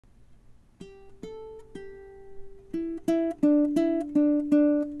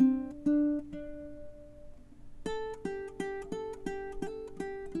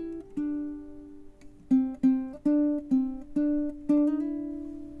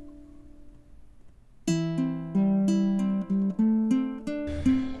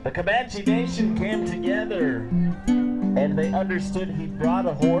The Comanche Nation came together and they understood he brought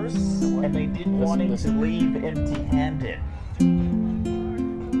a horse and they didn't want him to leave empty-handed.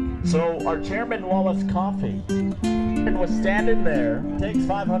 So our chairman, Wallace Coffey, was standing there, takes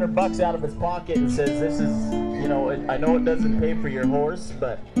 $500 out of his pocket and says, this is, you know, I know it doesn't pay for your horse,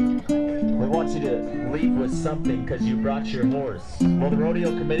 but we want you to leave with something because you brought your horse. Well, the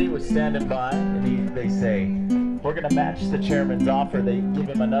rodeo committee was standing by and they say, we're going to match the chairman's offer. They give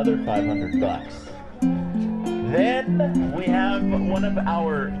him another $500. Then we have one of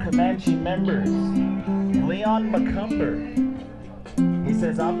our Comanche members, Leon McCumber. He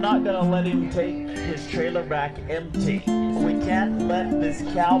says, I'm not going to let him take his trailer back empty. We can't let this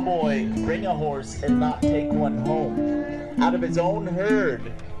cowboy bring a horse and not take one home. Out of his own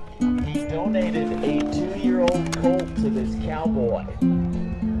herd, he donated a 2-year-old colt to this cowboy.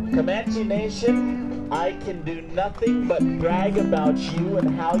 Comanche Nation, I can do nothing but brag about you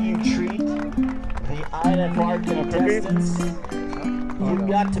and how you treat the INFR contestants. You've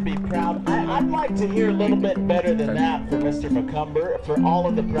got to be proud. I'd like to hear a little bit better than that for Mr. McCumber, for all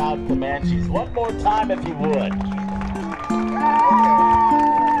of the proud Comanches. One more time if you would.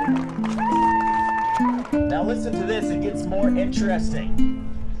 Now listen to this, it gets more interesting.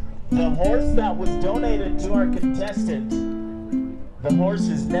 The horse that was donated to our contestant, the horse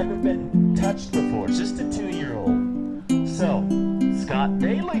has never been touched before, it's just a 2-year-old. So, Scott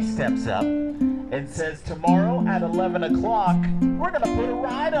Daly steps up and says, tomorrow at 11 o'clock, we're going to put a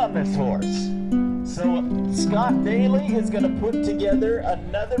ride on this horse. So Scott Daly is going to put together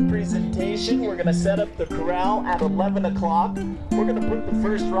another presentation. We're going to set up the corral at 11 o'clock. We're going to put the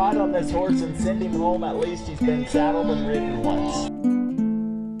first ride on this horse and send him home. At least he's been saddled and ridden once.